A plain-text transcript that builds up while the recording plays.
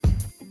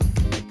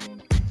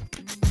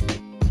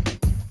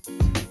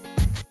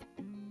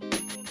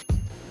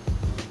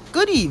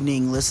Good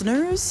evening,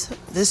 listeners.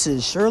 This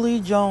is Shirley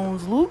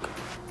Jones Luke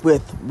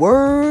with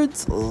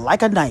Words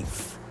Like a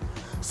Knife.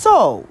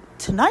 So,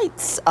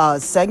 tonight's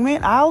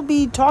segment, I'll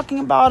be talking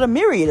about a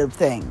myriad of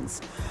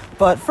things.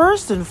 But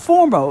first and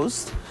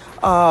foremost,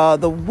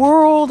 the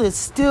world is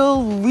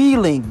still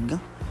reeling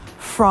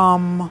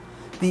from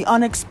the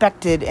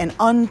unexpected and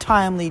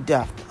untimely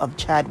death of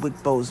Chadwick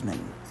Boseman.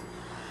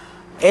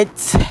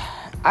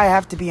 I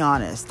have to be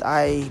honest,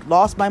 I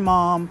lost my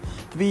mom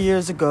 3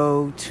 years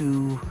ago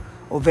to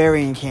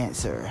ovarian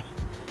cancer,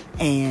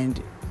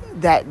 and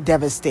that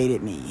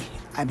devastated me.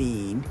 I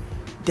mean,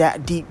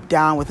 deep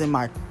down within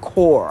my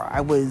core,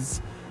 I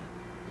was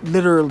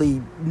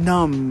literally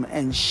numb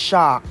and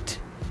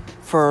shocked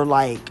for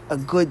like a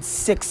good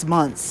 6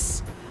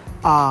 months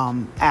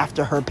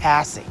after her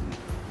passing.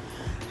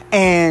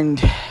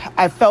 And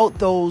I felt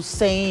those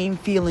same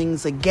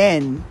feelings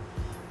again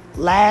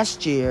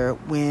last year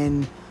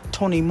when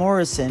Toni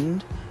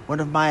Morrison, one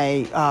of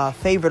my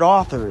favorite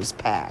authors,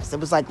 passed. It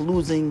was like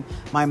losing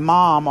my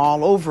mom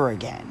all over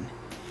again.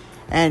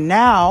 And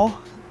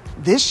now,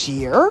 this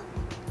year,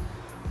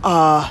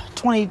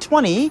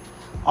 2020,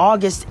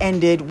 August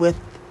ended with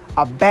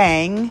a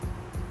bang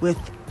with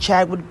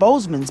Chadwick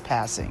Boseman's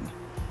passing.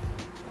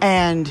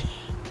 And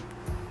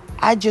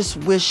I just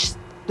wish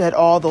that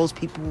all those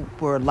people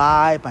were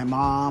alive. My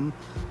mom,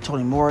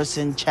 Toni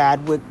Morrison,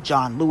 Chadwick,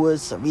 John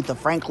Lewis, Aretha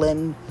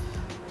Franklin,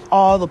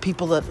 all the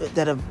people that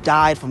have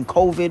died from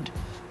COVID,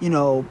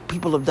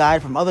 people have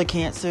died from other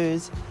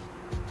cancers.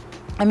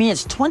 I mean,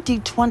 it's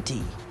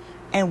 2020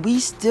 and we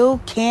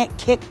still can't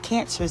kick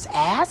cancer's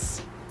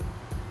ass.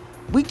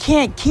 We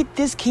can't keep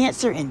this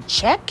cancer in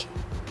check.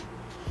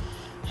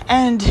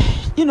 And,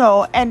 a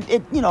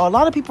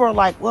lot of people are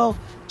like, well,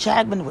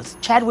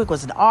 Chadwick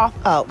was an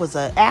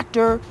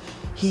actor.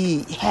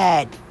 He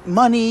had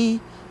money.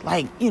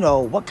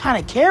 What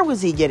kind of care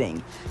was he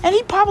getting? And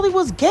he probably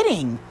was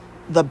getting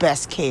the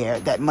best care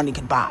that money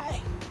could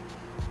buy.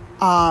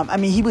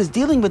 He was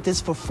dealing with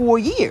this for 4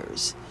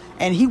 years,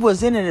 and he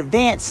was in an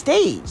advanced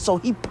stage. So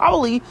he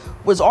probably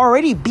was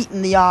already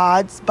beating the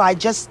odds by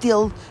just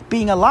still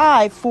being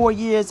alive 4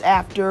 years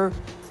after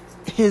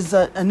his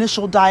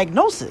initial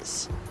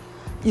diagnosis.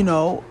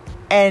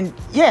 And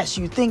yes,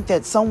 you think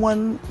that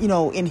someone,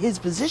 in his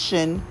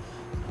position,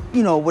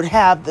 would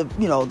have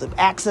the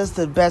access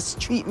to the best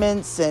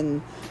treatments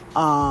and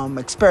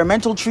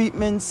experimental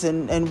treatments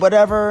and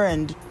whatever.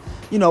 And,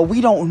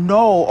 we don't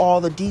know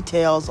all the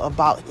details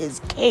about his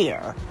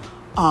care.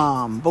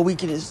 But we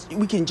can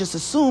just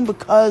assume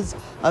because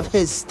of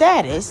his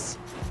status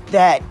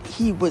that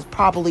he was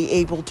probably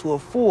able to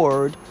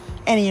afford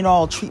any and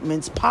all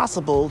treatments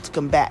possible to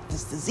combat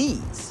this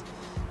disease.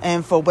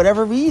 And for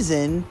whatever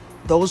reason,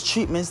 those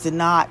treatments did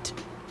not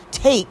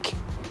take,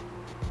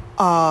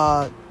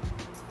 and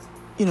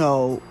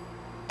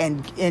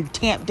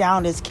tamp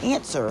down his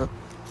cancer,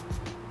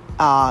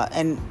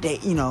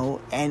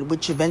 and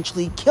which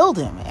eventually killed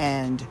him.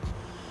 And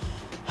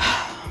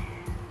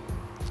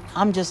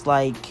I'm just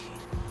like,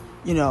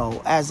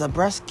 as a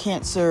breast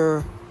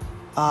cancer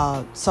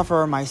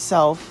sufferer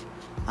myself,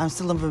 I'm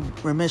still in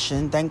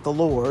remission, thank the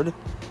Lord,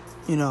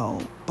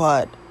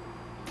 but,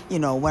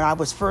 when I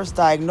was first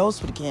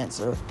diagnosed with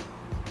cancer,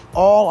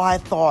 all I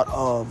thought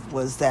of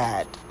was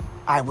that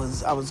I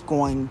was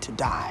going to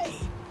die.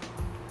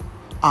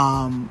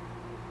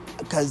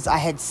 Because I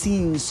had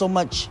seen so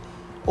much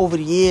over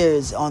the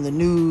years on the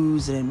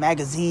news and in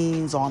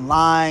magazines,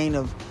 online,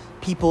 of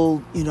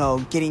people,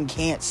 getting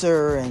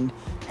cancer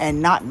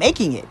and not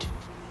making it,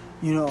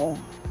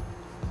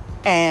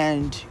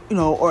 and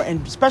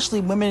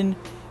especially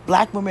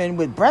black women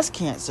with breast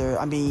cancer.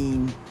 I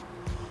mean,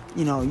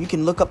 you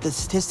can look up the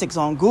statistics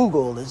on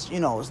Google.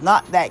 It's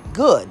not that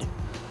good,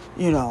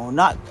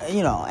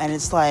 and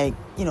it's like,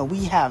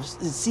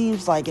 it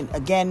seems like, and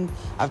again,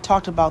 I've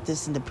talked about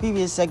this in the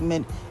previous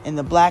segment, in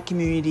the black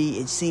community,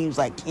 it seems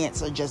like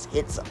cancer just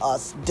hits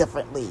us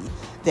differently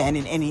than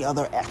in any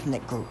other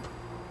ethnic group.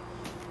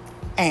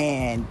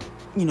 And,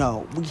 we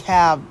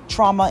have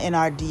trauma in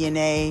our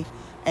DNA,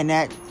 and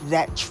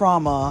that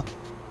trauma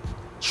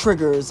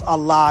triggers a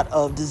lot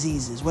of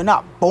diseases. We're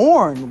not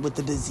born with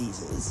the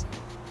diseases,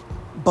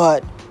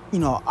 but,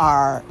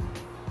 our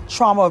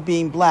trauma of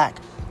being black,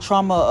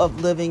 trauma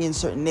of living in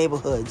certain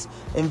neighborhoods,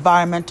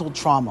 environmental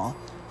trauma,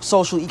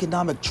 social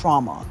economic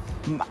trauma,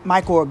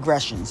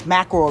 microaggressions,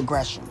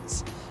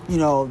 macroaggressions,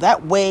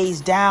 that weighs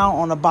down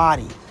on the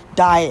body.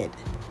 Diet,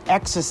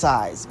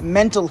 exercise,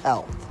 mental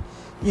health,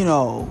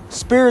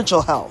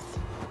 spiritual health,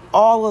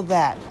 all of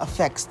that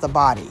affects the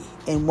body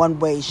in one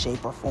way,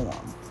 shape, or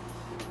form.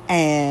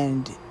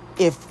 And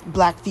if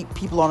black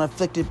people are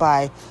afflicted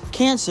by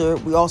cancer,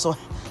 we also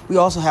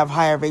have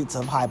higher rates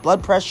of high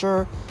blood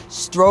pressure,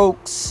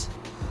 strokes,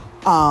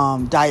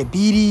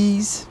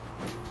 diabetes,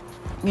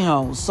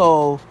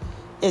 so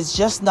it's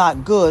just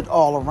not good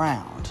all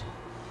around.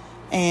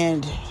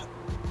 And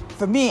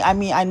for me,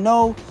 I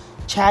know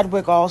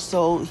Chadwick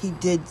also, he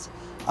did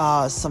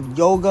some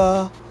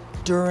yoga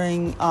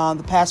during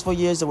the past 4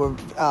 years. There were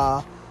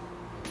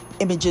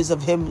images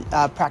of him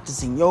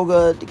practicing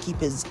yoga to keep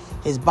his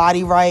his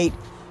body right.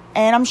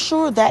 And I'm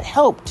sure that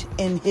helped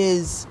in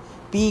his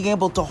being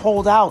able to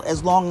hold out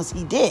as long as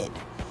he did.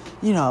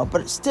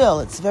 But still,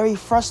 it's very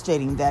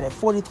frustrating that at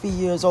 43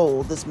 years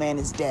old, this man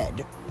is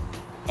dead.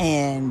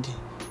 And,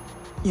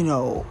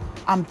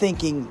 I'm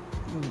thinking,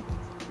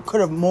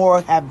 could have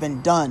more have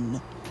been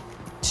done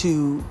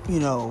to,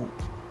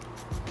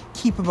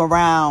 keep him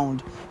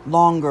around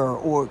longer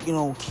or,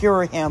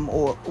 cure him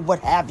or what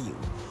have you.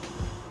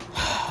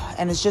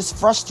 And it's just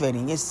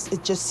frustrating.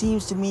 It just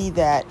seems to me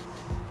that,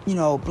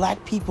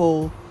 black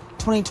people,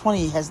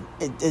 2020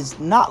 is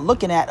not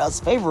looking at us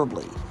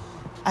favorably.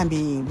 I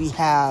mean, we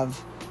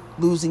have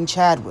losing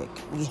Chadwick.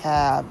 We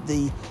have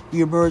the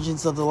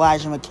reemergence of the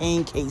Elijah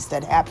McClain case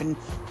that happened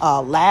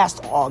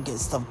last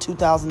August of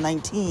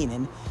 2019.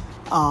 And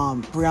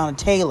Breonna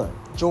Taylor,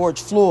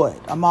 George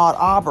Floyd, Ahmaud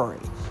Arbery.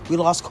 We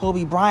lost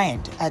Kobe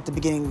Bryant at the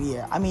beginning of the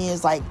year. I mean,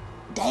 it's like,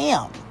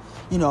 damn.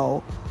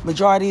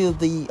 Majority of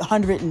the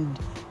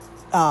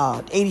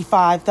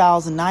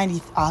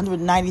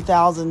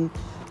 190,000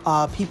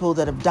 people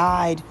that have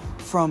died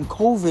from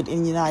COVID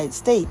in the United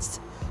States,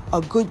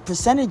 a good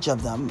percentage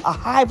of them, a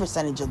high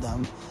percentage of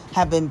them,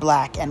 have been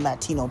black and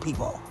Latino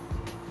people.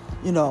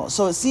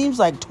 So it seems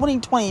like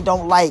 2020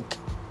 don't like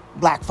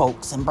black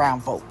folks and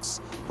brown folks.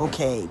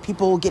 Okay,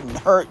 people getting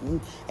hurt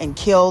and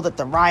killed at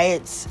the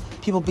riots,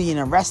 people being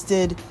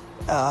arrested,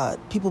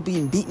 people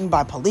being beaten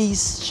by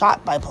police,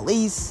 shot by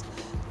police,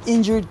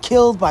 injured,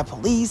 killed by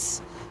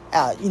police,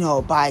 by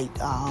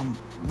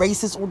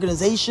racist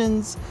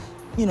organizations,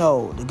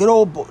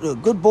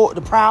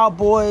 the Proud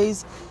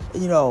Boys,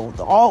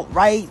 the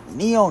alt-right,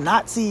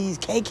 neo-Nazis,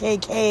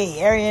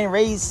 KKK, Aryan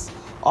race,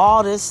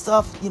 all this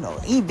stuff,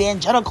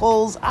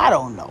 evangelicals, I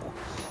don't know.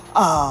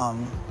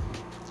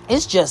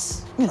 It's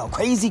just,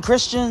 crazy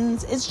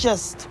Christians. It's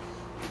just,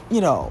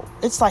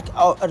 it's like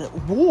a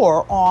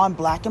war on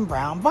black and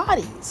brown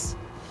bodies.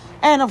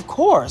 And of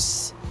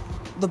course,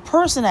 the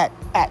person at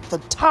the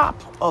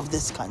top of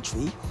this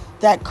country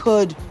that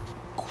could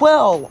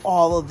quell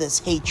all of this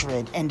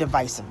hatred and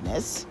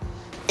divisiveness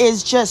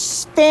is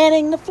just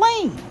fanning the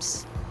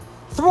flames,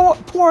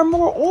 pouring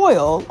more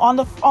oil on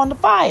the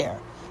fire.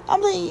 I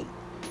mean,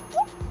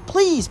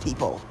 please,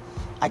 people.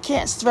 I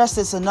can't stress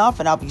this enough,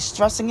 and I'll be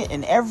stressing it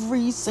in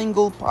every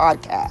single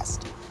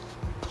podcast.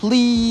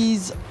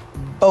 Please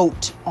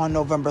vote on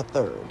November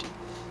 3rd.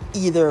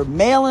 Either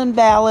mail-in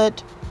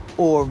ballot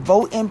or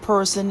vote in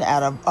person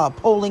at a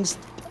polling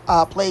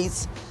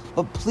place.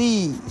 But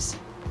please,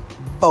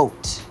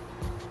 vote.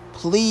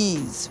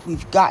 Please,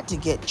 we've got to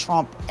get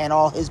Trump and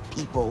all his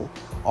people,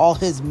 all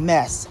his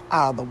mess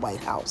out of the White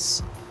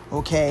House.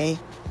 Okay?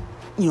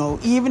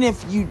 Even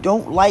if you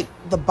don't like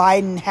the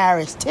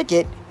Biden-Harris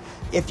ticket,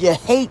 if you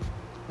hate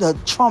the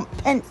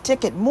Trump-Pence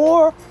ticket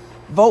more,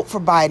 vote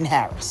for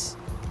Biden-Harris.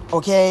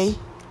 Okay?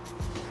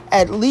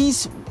 At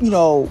least,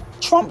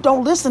 Trump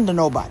don't listen to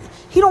nobody.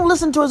 He don't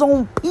listen to his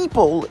own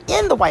people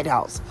in the White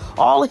House.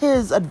 All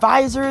his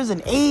advisors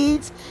and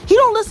aides, he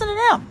don't listen to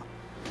them.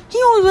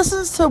 He only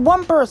listens to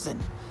one person,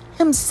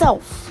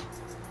 himself.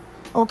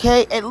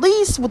 Okay? At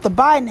least with the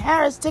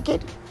Biden-Harris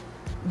ticket,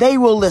 they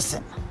will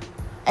listen.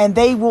 And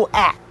they will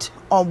act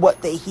on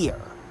what they hear.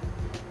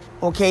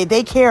 Okay,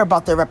 they care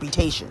about their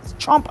reputations.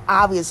 Trump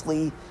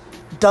obviously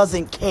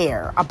doesn't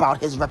care about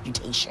his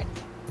reputation.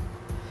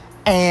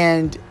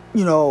 And,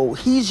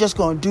 he's just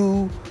going to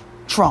do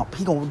Trump.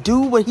 He going to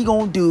do what he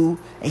going to do,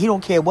 and he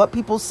don't care what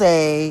people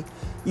say.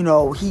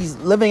 He's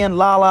living in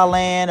La La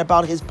Land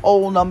about his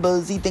poll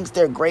numbers. He thinks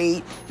they're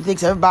great. He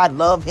thinks everybody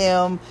love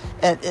him.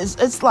 And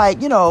it's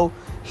like,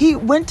 he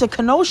went to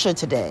Kenosha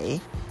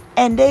today,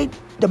 and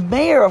the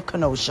mayor of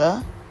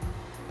Kenosha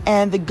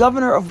and the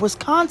governor of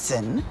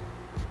Wisconsin,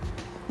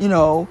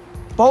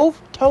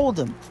 both told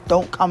him,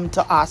 don't come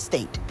to our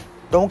state.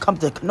 Don't come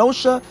to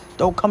Kenosha.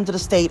 Don't come to the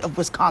state of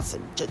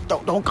Wisconsin. Just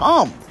don't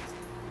come.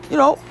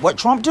 What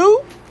Trump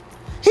do?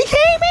 He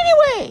came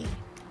anyway.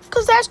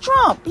 Because that's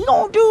Trump. He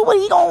gonna do what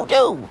he gonna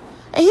do.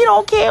 And he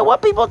don't care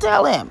what people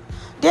tell him.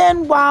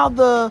 Then while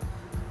the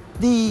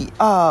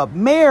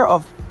mayor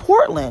of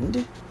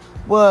Portland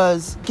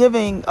was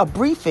giving a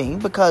briefing,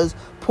 because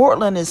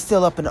Portland is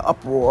still up in an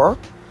uproar,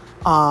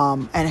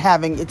 and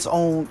having its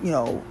own,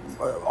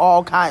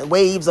 all kinds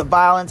waves of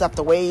violence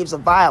after waves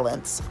of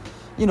violence.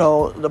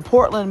 The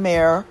Portland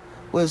mayor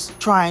was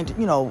trying to,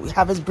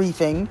 have his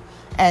briefing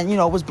and,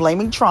 was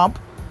blaming Trump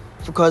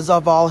because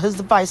of all his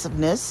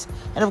divisiveness.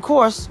 And of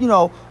course,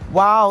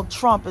 while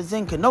Trump is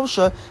in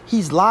Kenosha,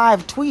 he's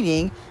live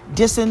tweeting,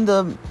 dissing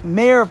the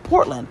mayor of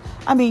Portland.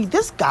 I mean,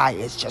 this guy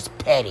is just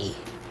petty.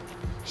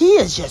 He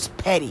is just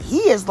petty.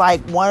 He is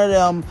like one of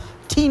them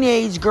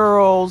teenage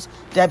girls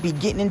that be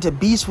getting into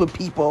beefs with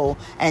people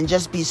and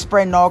just be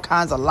spreading all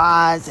kinds of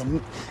lies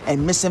and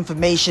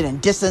misinformation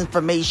and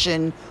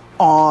disinformation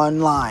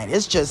online.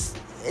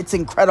 It's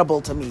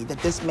incredible to me that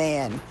this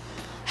man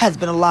has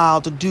been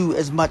allowed to do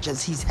as much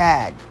as he's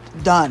had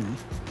done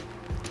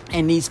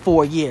in these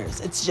 4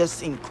 years. It's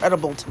just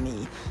incredible to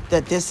me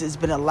that this has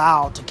been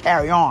allowed to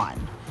carry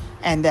on,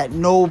 and that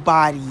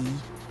nobody,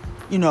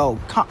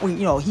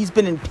 he's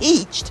been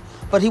impeached,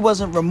 but he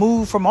wasn't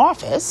removed from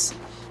office,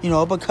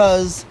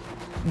 because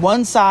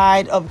one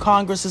side of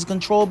Congress is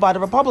controlled by the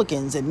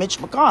Republicans and Mitch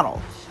McConnell.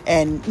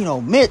 And,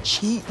 Mitch,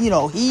 he's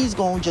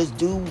going to just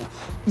do,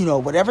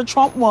 whatever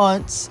Trump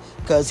wants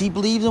because he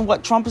believes in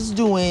what Trump is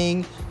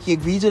doing. He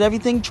agrees with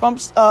everything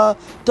Trump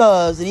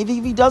does. And even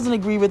if he doesn't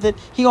agree with it,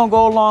 he going to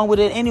go along with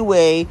it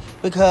anyway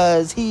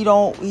because he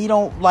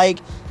don't like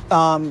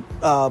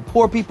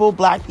poor people,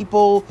 black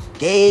people,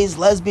 gays,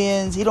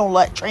 lesbians. He don't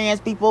like trans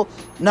people,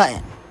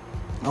 nothing.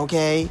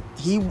 Okay?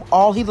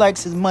 All he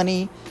likes is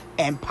money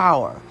and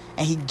power.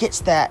 And he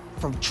gets that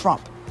from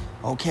Trump.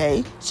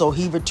 Okay, so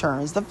he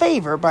returns the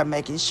favor by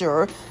making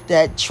sure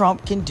that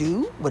Trump can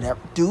do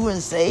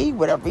and say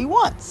whatever he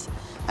wants.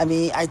 I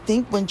mean, I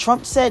think when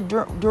Trump said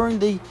during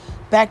the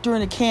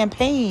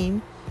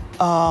campaign,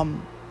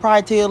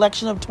 prior to the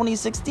election of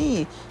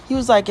 2016, he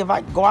was like, if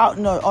I go out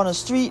on a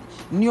street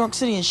in New York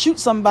City and shoot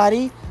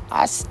somebody,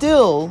 I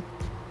still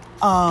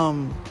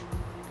will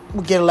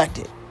get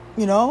elected,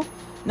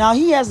 Now,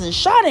 he hasn't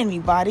shot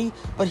anybody,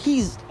 but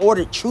he's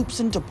ordered troops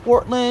into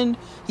Portland.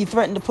 He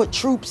threatened to put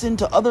troops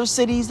into other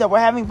cities that were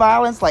having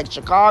violence, like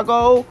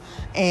Chicago.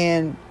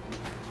 And,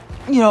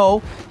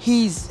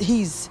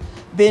 he's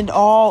been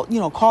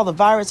call the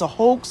virus a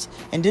hoax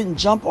and didn't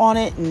jump on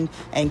it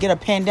and get a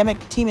pandemic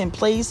team in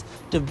place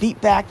to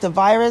beat back the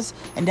virus.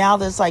 And now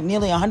there's like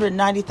nearly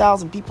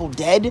 190,000 people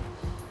dead,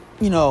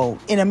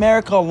 in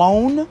America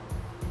alone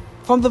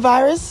from the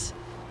virus.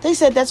 They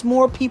said that's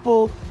more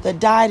people that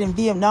died in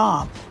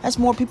Vietnam. That's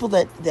more people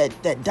that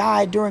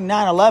died during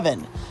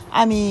 9/11.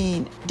 I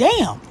mean,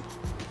 damn.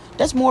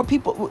 That's more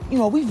people.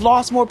 We've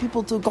lost more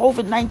people to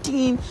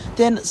COVID-19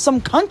 than some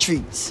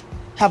countries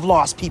have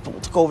lost people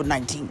to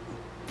COVID-19.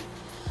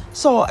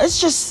 So it's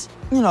just,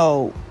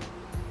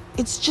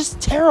 it's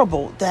just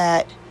terrible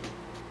that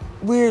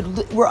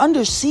we're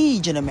under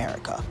siege in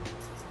America.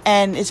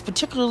 And it's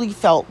particularly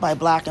felt by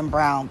black and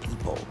brown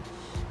people.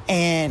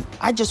 And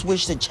I just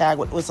wish that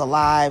Chadwick was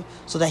alive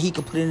so that he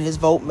could put in his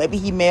vote. Maybe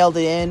he mailed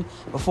it in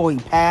before he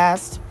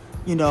passed.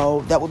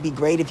 That would be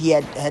great if he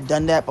had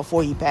done that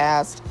before he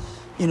passed.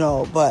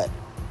 But,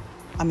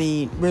 I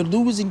mean, we're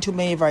losing too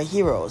many of our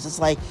heroes. It's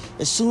like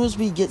as soon as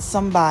we get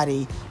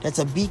somebody that's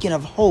a beacon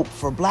of hope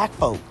for black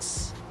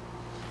folks,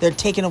 they're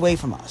taken away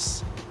from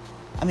us.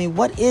 I mean,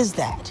 what is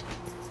that?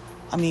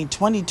 I mean,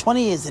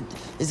 2020, is it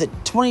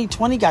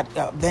 2020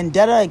 got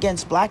vendetta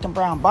against black and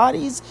brown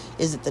bodies?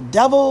 Is it the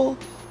devil?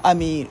 I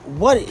mean,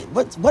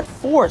 what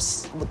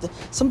force,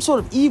 some sort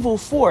of evil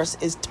force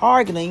is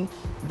targeting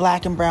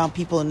black and brown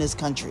people in this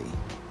country?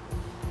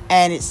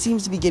 And it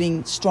seems to be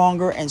getting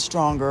stronger and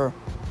stronger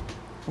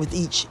with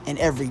each and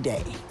every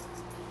day.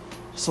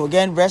 So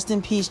again, rest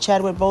in peace,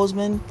 Chadwick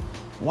Boseman.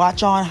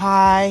 Watch on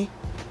high.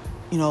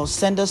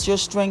 Send us your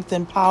strength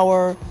and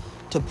power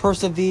to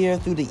persevere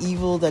through the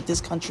evil that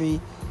this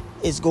country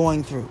is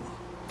going through.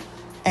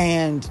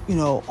 And,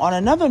 on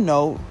another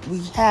note,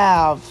 we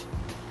have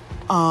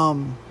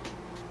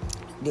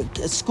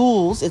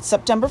schools. It's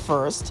September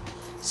 1st.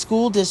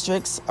 School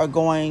districts are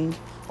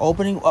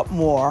opening up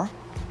more.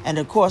 And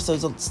of course,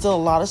 there's still a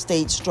lot of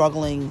states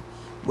struggling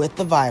with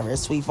the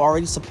virus. We've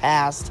already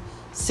surpassed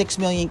 6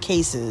 million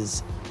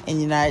cases in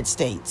the United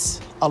States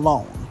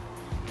alone.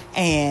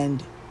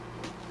 And,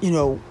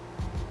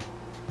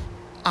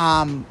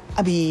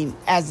 I mean,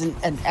 as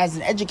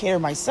an educator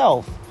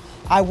myself,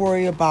 I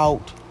worry about,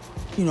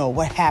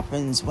 what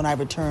happens when I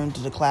return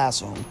to the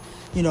classroom.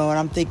 And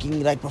I'm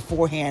thinking like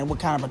beforehand what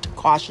kind of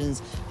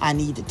precautions I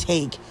need to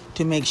take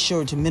to make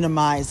sure to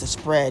minimize the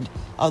spread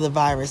of the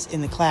virus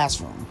in the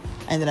classroom.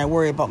 And then I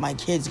worry about my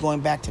kids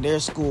going back to their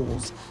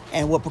schools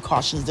and what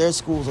precautions their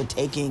schools are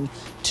taking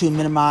to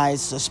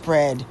minimize the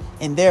spread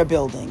in their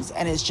buildings.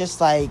 And it's just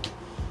like,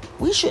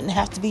 we shouldn't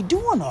have to be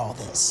doing all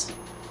this.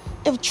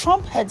 If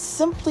Trump had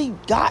simply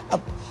got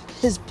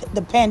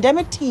the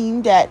pandemic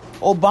team that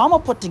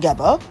Obama put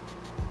together,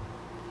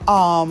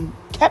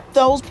 kept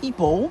those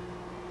people,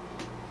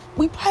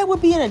 we probably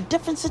would be in a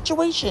different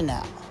situation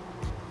now.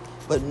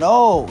 But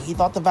no, he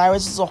thought the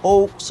virus is a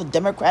hoax, a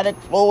Democratic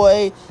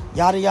ploy,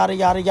 yada, yada,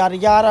 yada, yada,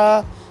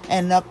 yada.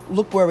 And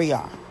look where we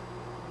are.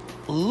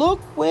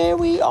 Look where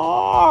we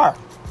are.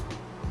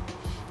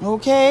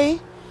 Okay?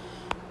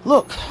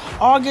 Look,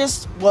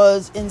 August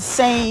was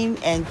insane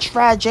and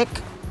tragic.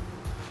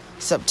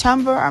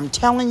 September, I'm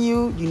telling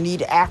you, you need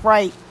to act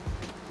right.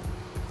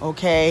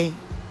 Okay?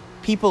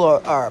 People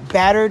are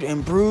battered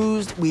and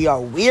bruised. We are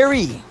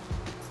weary.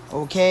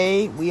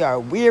 Okay? We are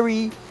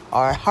weary.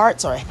 Our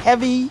hearts are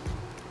heavy.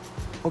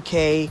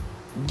 Okay?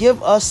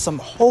 Give us some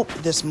hope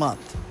this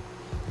month.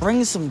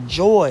 Bring some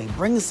joy.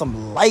 Bring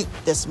some light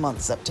this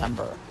month,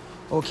 September.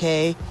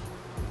 Okay?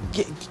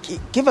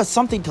 Give us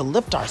something to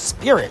lift our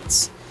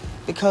spirits.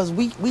 Because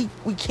we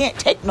can't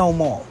take no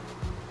more.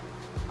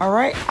 All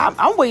right?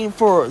 I'm waiting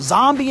for a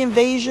zombie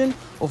invasion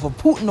or for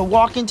Putin to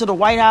walk into the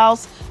White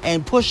House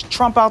and push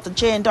Trump out the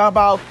chair and talk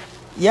about,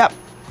 yep,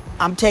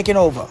 I'm taking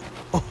over.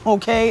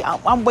 Okay?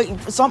 I'm waiting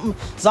for something,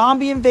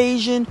 zombie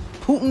invasion,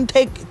 Putin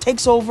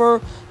takes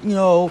over,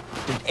 the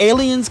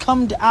aliens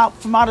come out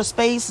from outer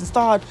space and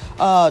start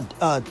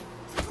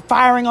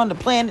firing on the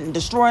planet and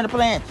destroying the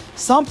planet.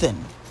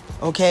 Something.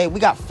 Okay, we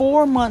got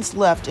 4 months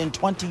left in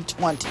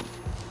 2020.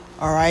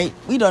 All right,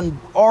 we done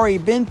already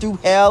been through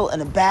hell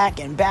and back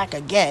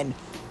again.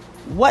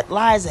 What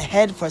lies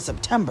ahead for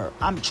September?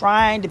 I'm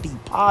trying to be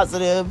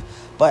positive,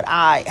 but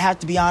I have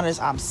to be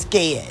honest, I'm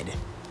scared.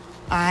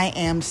 I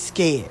am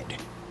scared.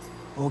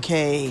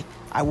 Okay,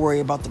 I worry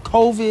about the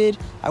COVID.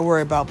 I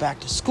worry about back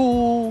to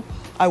school.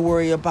 I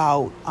worry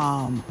about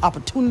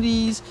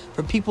opportunities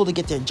for people to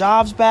get their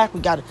jobs back. We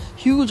got a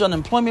huge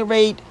unemployment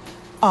rate.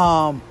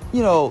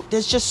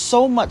 There's just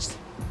so much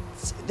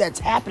that's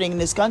happening in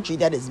this country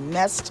that is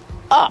messed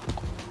up.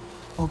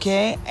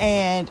 Okay,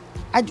 and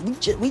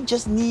we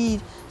just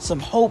need some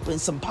hope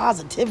and some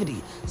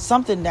positivity,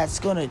 something that's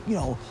gonna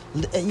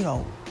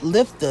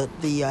lift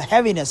the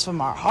heaviness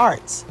from our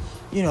hearts.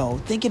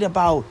 Thinking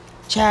about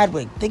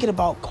Chadwick, thinking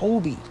about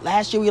Kobe.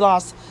 Last year we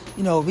lost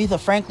Aretha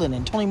Franklin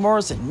and Toni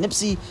Morrison,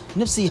 Nipsey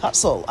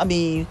Hussle. I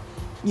mean,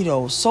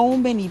 so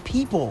many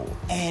people,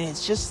 and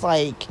it's just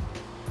like,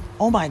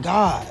 oh my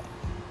God.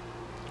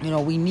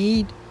 We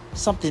need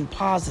something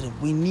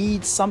positive. We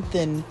need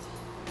something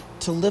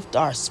to lift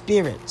our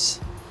spirits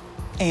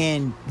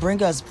and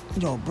bring us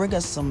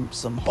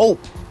some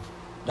hope.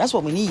 That's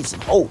what we need,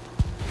 some hope.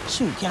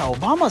 Shoot, can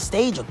Obama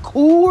stage a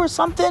coup or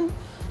something?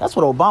 That's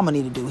what Obama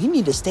need to do. He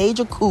need to stage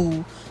a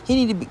coup.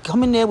 He need to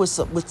come in there with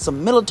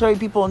some military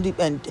people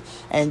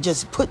and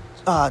just put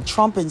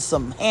Trump in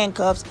some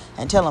handcuffs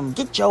and tell him,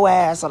 get your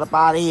ass out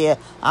of here.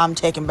 I'm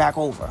taking back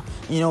over.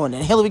 And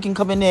then Hillary can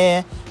come in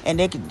there and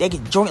they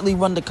could jointly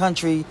run the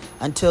country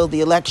until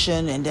the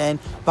election, and then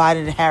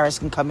Biden and Harris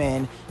can come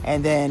in,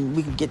 and then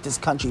we can get this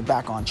country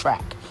back on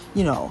track.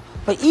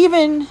 But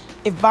even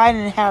if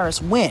Biden and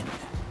Harris win,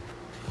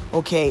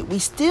 okay, we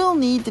still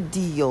need to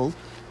deal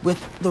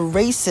with the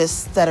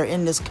racists that are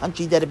in this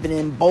country that have been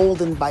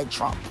emboldened by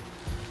Trump.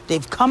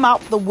 They've come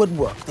out the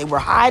woodwork. They were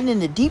hiding in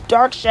the deep,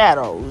 dark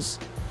shadows,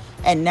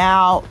 and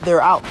now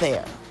they're out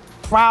there,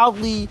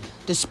 proudly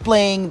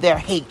displaying their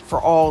hate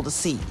for all to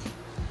see.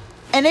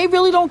 And they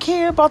really don't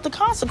care about the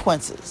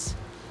consequences,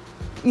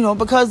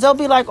 because they'll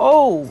be like,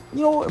 oh,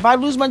 if I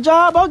lose my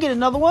job, I'll get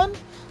another one.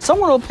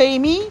 Someone will pay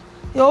me,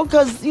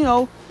 because,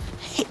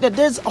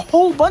 there's a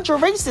whole bunch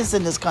of racists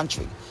in this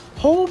country.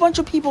 Whole bunch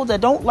of people that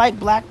don't like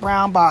black,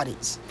 brown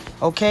bodies.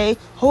 Okay?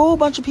 Whole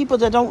bunch of people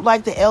that don't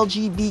like the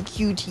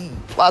LGBTQ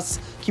plus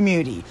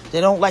community.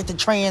 They don't like the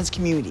trans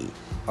community.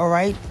 All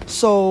right?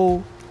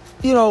 So,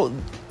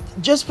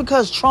 just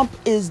because Trump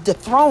is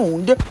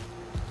dethroned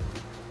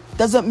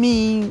doesn't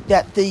mean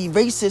that the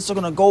racists are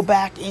going to go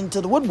back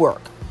into the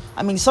woodwork.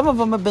 I mean, some of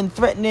them have been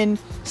threatening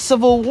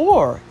civil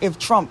war if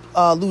Trump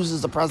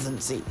loses the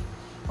presidency.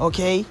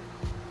 Okay?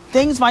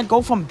 Things might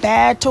go from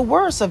bad to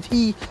worse if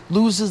he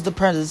loses the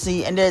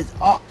presidency, and there's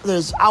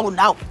out and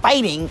out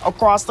fighting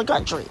across the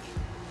country.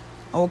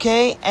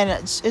 Okay? And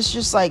it's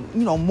just like,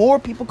 more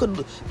people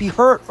could be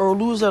hurt or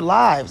lose their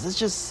lives. It's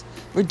just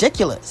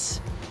ridiculous.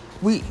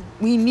 We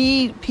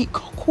need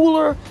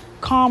cooler,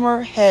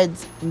 calmer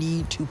heads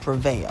need to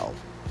prevail.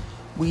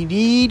 We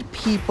need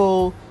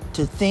people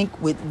to think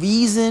with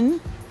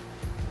reason,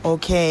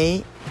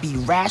 okay? Be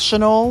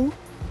rational,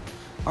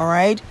 all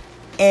right?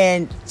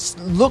 And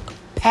look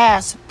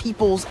past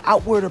people's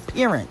outward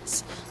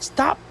appearance.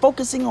 Stop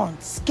focusing on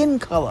skin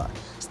color.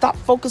 Stop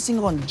focusing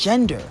on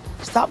gender.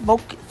 Stop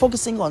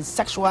focusing on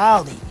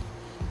sexuality.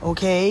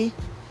 Okay?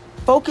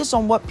 Focus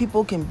on what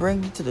people can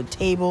bring to the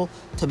table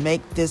to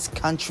make this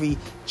country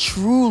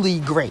truly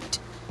great.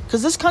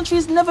 Because this country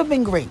has never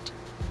been great.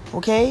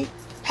 Okay?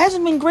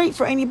 Hasn't been great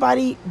for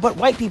anybody but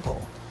white people.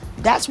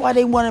 That's why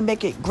they want to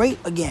make it great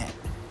again.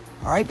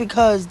 All right?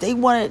 Because they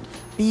want to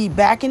be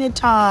back in a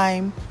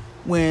time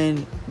when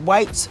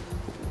whites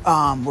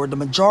were the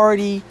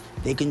majority.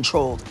 They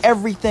controlled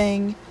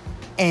everything,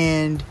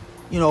 and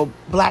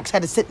blacks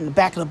had to sit in the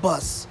back of the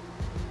bus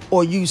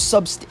or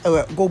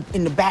go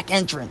in the back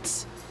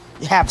entrance.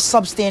 You have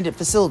substandard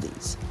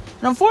facilities,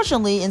 and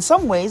unfortunately, in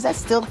some ways, that's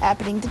still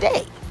happening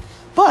today.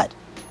 But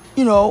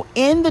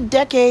in the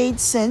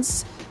decades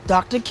since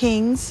Dr.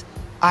 King's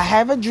 "I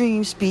Have a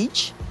Dream"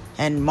 speech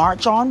and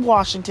March on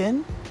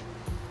Washington,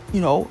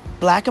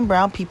 black and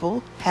brown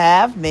people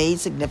have made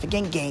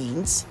significant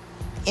gains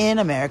in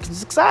American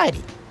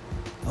society.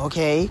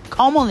 Okay?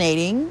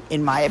 Culminating,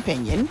 in my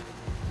opinion,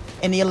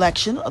 in the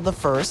election of the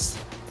first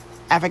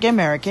African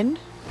American,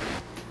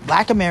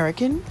 black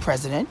American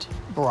president,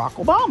 Barack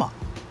Obama.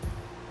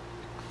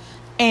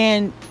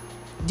 And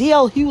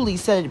D.L. Hughley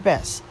said it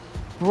best.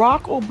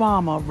 Barack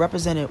Obama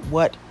represented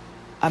what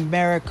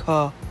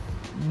America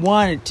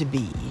wanted to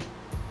be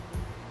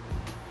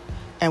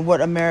and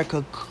what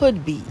America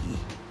could be.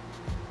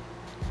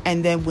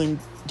 And then when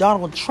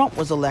Donald Trump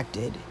was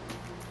elected,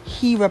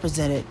 he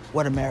represented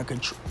what America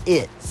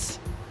is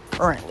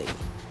currently.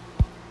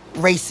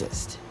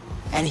 Racist.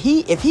 And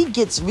if he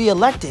gets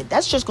reelected,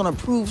 that's just going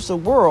to prove to the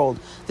world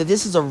that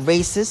this is a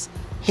racist,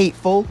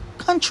 hateful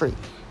country.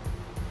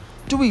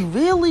 Do we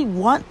really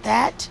want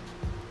that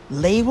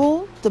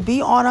label to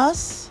be on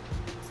us.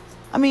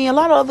 I mean, a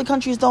lot of other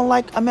countries don't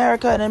like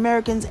America and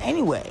Americans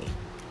anyway.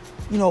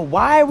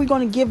 Why are we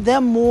going to give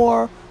them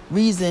more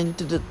reason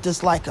to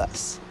dislike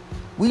us?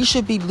 We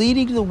should be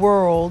leading the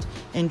world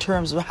in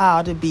terms of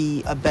how to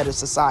be a better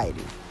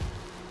society.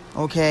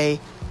 Okay?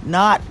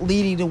 Not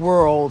leading the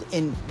world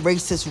in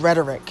racist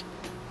rhetoric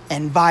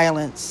and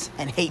violence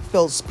and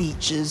hate-filled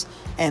speeches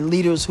and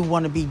leaders who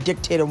want to be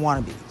dictator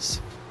wannabes.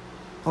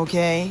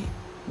 Okay?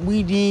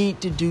 We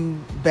need to do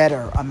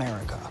better,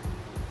 America.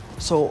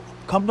 So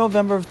come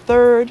November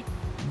 3rd,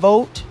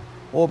 vote,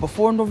 or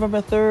before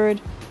November 3rd,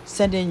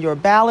 send in your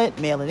ballot,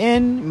 mail it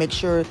in, make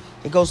sure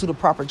it goes through the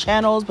proper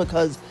channels,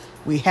 because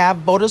we have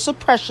voter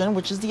suppression,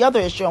 which is the other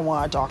issue I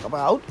want to talk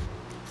about.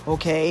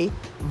 Okay,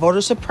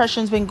 voter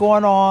suppression's been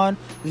going on.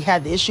 We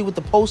had the issue with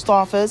the post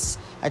office.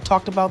 I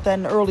talked about that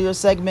in an earlier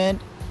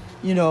segment.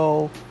 Even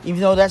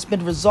though that's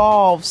been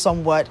resolved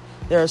somewhat,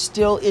 there are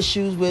still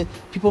issues with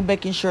people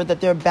making sure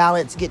that their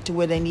ballots get to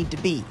where they need to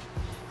be.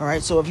 All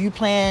right, so if you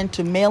plan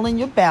to mail in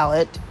your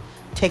ballot,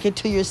 take it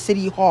to your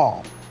city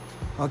hall,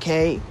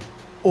 okay?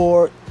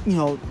 Or,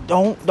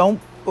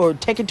 or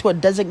take it to a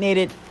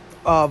designated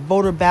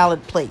voter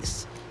ballot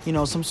place,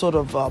 some sort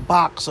of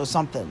box or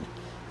something,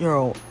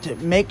 to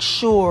make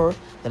sure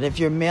that if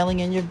you're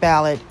mailing in your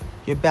ballot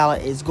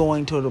is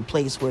going to the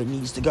place where it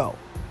needs to go.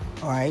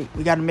 All right,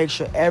 we got to make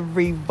sure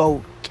every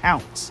vote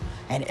counts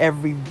and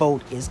every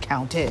vote is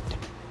counted.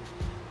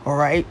 All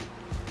right,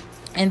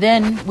 and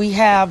then we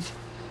have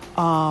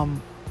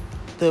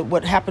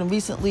what happened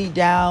recently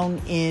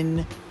down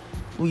in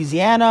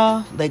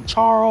Louisiana, Lake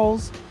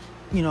Charles.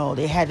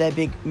 They had that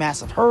big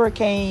massive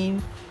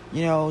hurricane.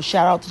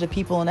 Shout out to the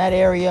people in that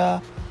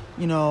area.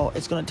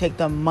 It's going to take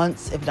them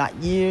months, if not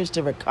years,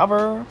 to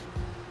recover.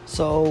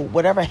 So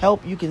whatever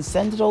help you can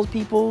send to those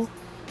people,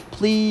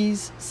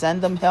 please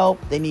send them help.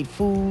 They need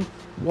food,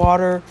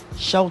 water,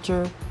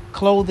 shelter,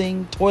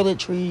 clothing,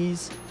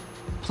 toiletries.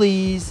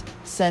 Please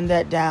send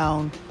that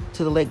down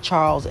to the Lake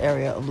Charles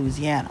area of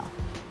Louisiana.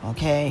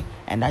 Okay?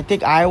 And I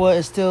think Iowa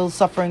is still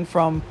suffering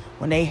from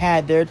when they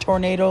had their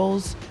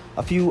tornadoes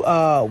a few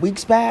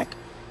weeks back.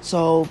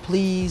 So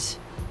please,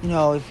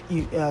 if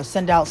you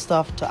send out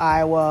stuff to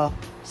Iowa,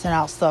 send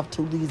out stuff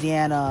to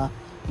Louisiana,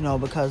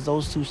 because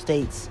those two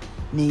states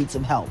need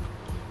some help.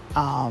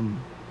 And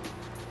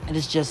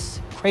it's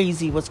just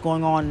crazy what's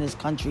going on in this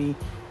country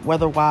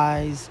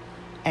weather-wise.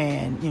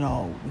 And,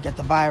 we got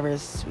the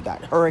virus, we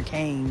got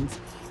hurricanes,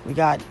 we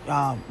got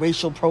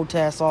racial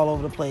protests all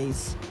over the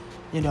place.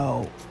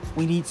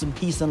 We need some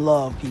peace and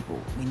love, people.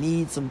 We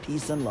need some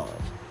peace and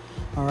love.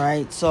 All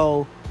right,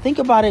 so think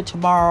about it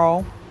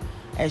tomorrow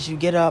as you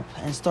get up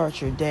and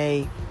start your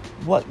day,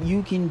 what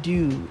you can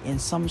do in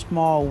some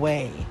small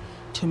way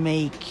to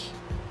make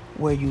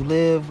where you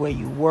live, where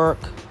you work,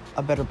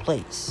 a better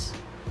place.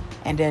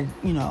 And then,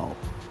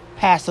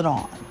 pass it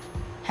on.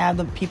 Have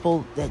the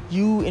people that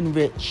you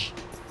enrich,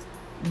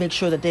 make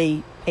sure that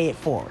they pay it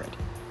forward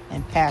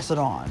and pass it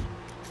on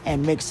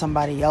and make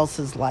somebody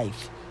else's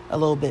life a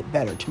little bit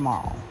better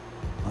tomorrow.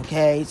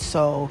 Okay,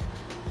 so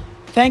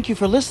thank you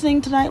for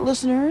listening tonight,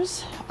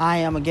 listeners. I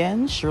am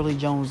again Shirley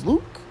Jones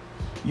Luke,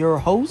 your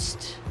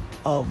host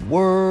of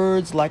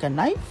Words Like a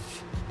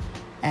Knife.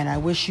 And I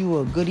wish you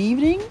a good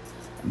evening.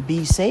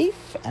 Be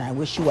safe. And I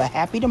wish you a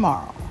happy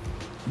tomorrow.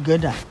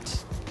 Good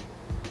night.